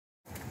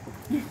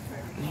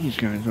These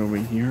guys over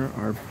here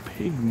are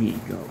pygmy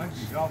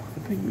goats.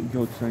 The pygmy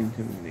goat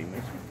scientific name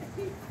is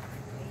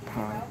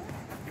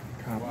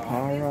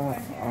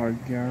Capara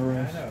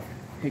argyris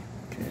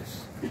hicus.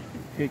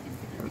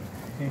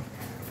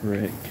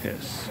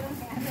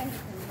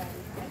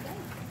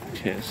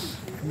 His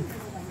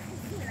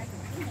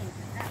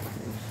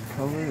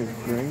color is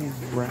gray,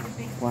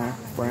 black,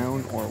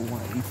 brown, or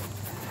white.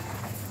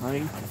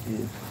 Height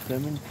is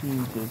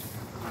 15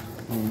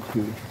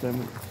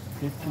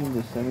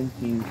 to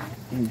 17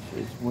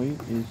 inches. Weight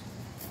is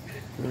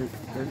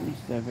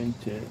 37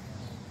 to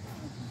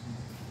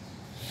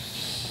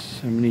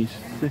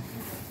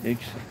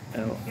 76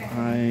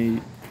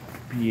 lbs.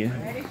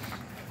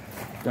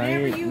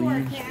 Diet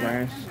leaves,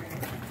 grass,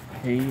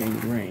 hay,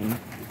 and grain.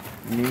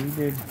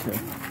 Native to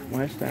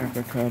West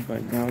Africa,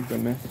 but now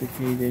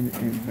domesticated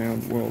and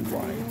found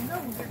worldwide.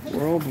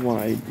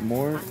 Worldwide,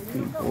 more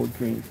people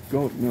drink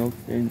goat milk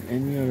than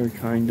any other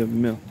kind of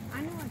milk.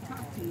 I know I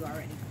talked to you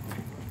already.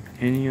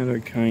 Any other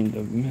kind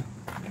of milk.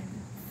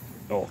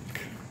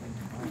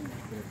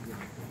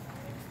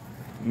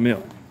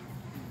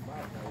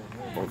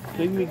 Both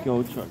pygmy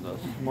goats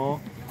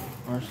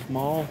are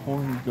small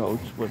horned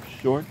goats with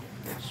short,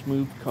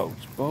 smooth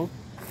coats. Both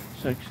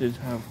sexes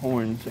have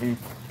horns and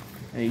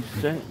a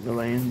set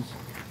glands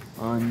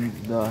on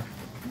the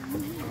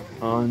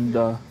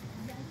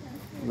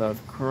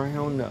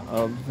crown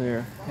of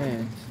their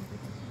heads.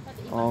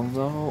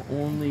 Although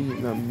only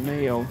the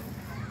male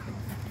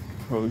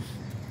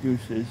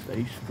produces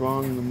a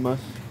strong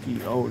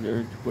musky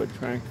odor to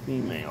attract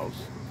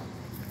females.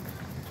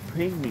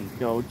 Pygmy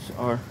goats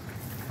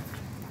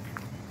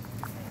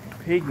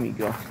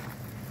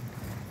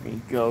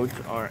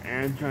are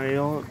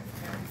agile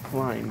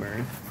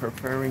climbers,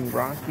 preferring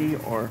rocky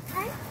or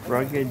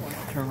rugged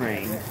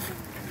terrain.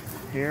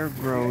 Hair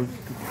grows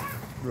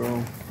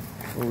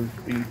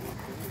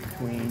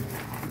between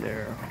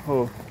their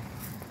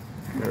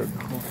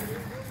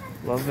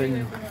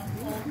cloven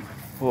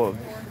hooves,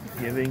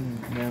 giving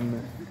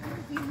them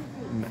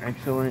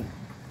excellent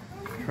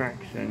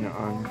traction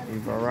on a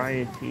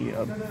variety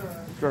of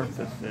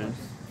surfaces.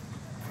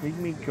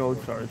 Pygmy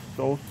goats are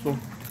social,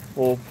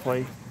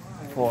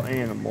 playful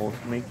animals,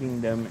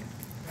 making them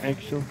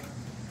excellent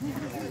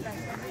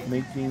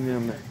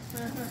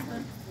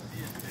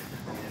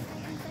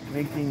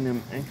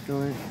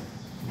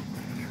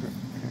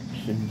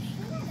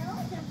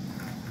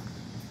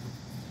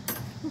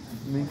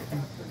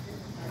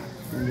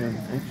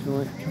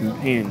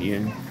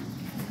companions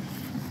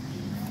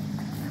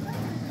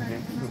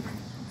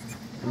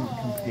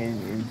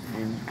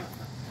in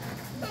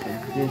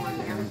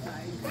addition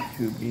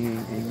to being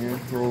a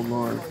natural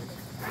lawn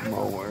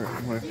mower.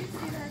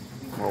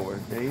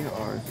 They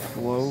are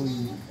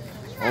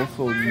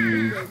also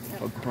used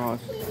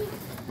across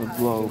the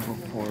globe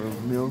for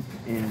milk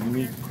and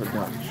meat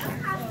production.